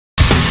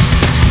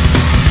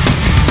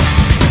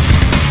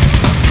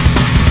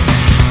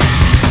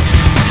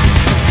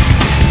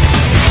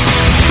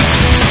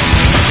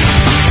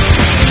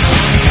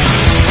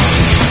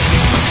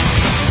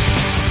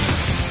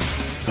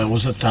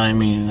was a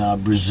time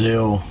in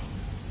Brazil,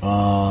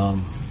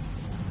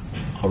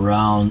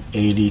 around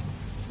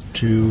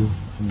 82,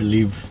 I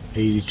believe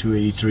 82,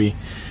 83.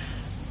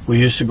 We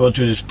used to go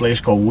to this place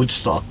called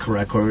Woodstock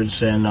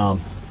Records,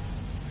 and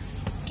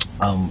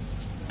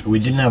we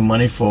didn't have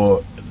money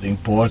for the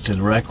imported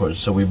records,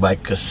 so we buy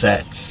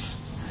cassettes.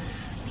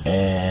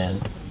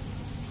 And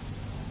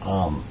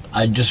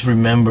I just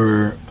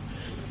remember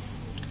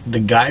the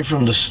guy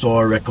from the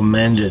store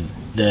recommended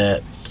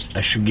that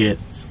I should get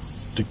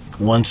the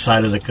one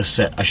side of the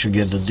cassette. I should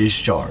get the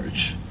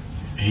Discharge,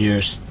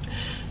 Hear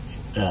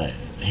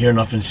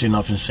Nothing, See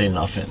Nothing, Say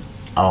Nothing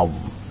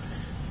album,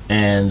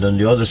 and on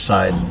the other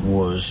side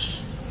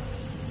was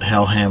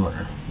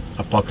Hellhammer,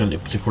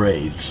 Apocalyptic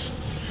Raids.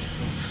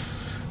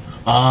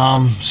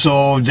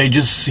 So I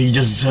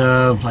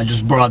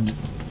just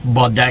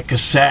bought that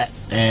cassette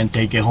and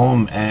take it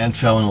home and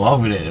fell in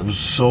love with it. It was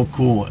so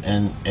cool,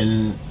 and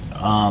it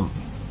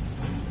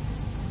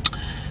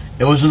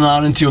wasn't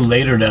out until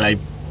later that I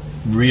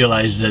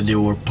realized that they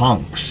were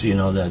punks,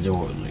 that they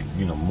were like,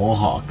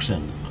 Mohawks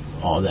and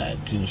all that.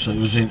 So it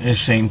was in the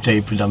same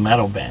tape with a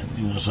metal band.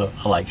 So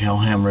I like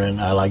Hellhammer and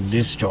I like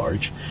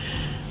Discharge.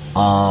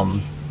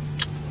 So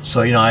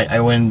I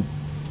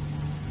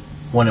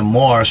wanted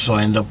more, so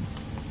I ended up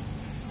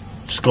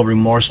discovering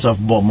more stuff,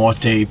 bought more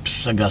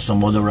tapes. I got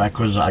some other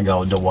records. I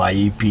got the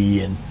YEP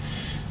and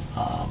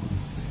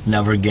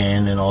Never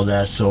Again and all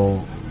that.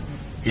 So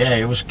yeah,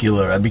 it was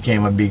killer. I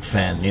became a big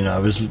fan.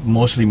 It was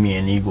mostly me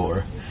and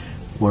Igor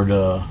were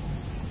the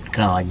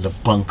kind of like the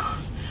punk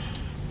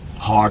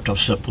heart of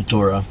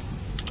Sepultura.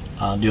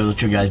 The other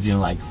two guys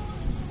didn't like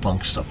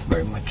punk stuff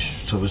very much,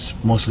 so it was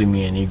mostly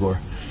me and Igor.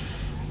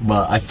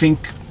 But I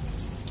think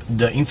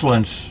the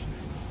influence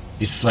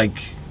is like,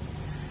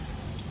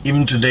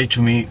 even today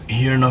to me,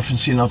 Hear Nothing,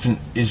 See Nothing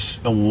is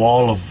a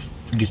wall of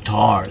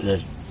guitar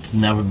that's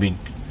never been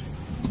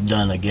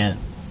done again.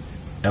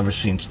 Ever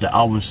since the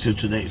album still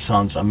today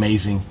sounds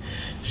amazing.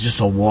 It's just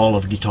a wall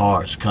of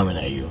guitars coming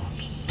at you.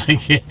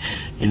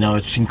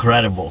 It's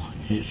incredible.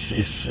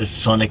 It's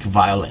sonic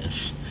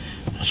violence.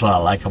 That's what I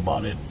like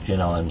about it.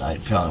 And I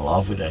fell in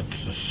love with it.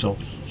 It's so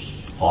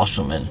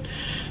awesome. And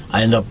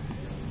I ended up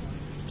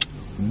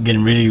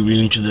getting really,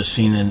 really into the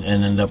scene and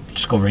ended up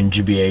discovering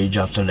GBH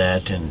after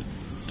that, and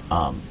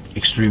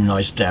Extreme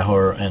Noise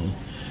Terror and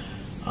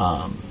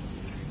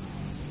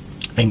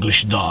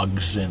English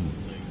Dogs, and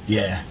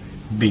yeah,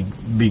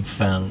 big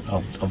fan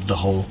of the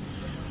whole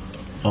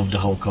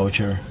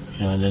culture.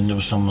 And then there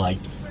was some like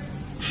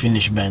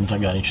Finnish bands I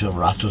got into,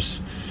 Ratus,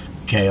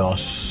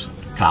 Chaos,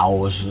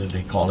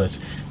 they call it,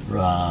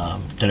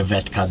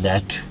 Tervet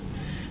Cadet.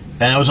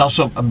 And there was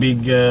also a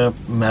big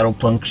metal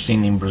punk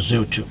scene in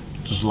Brazil too.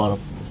 There's a lot of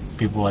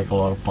people like a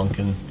lot of punk,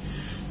 and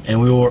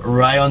we were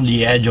right on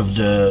the edge of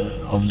the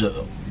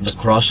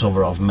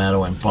crossover of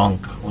metal and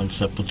punk when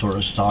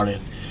Sepultura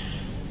started.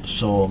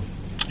 So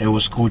it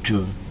was cool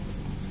too,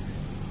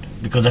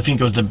 because I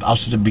think it was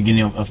also the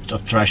beginning of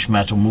thrash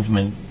metal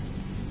movement.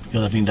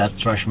 Because I think that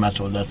thrash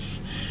metal, that's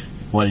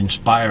what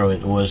inspired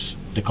it, was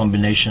the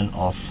combination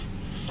of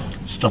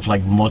stuff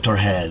like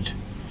Motorhead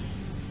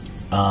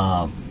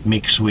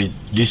mixed with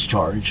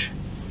Discharge.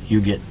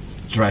 You get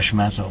thrash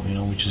metal,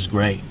 which is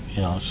great.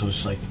 So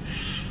it's like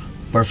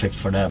perfect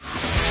for that.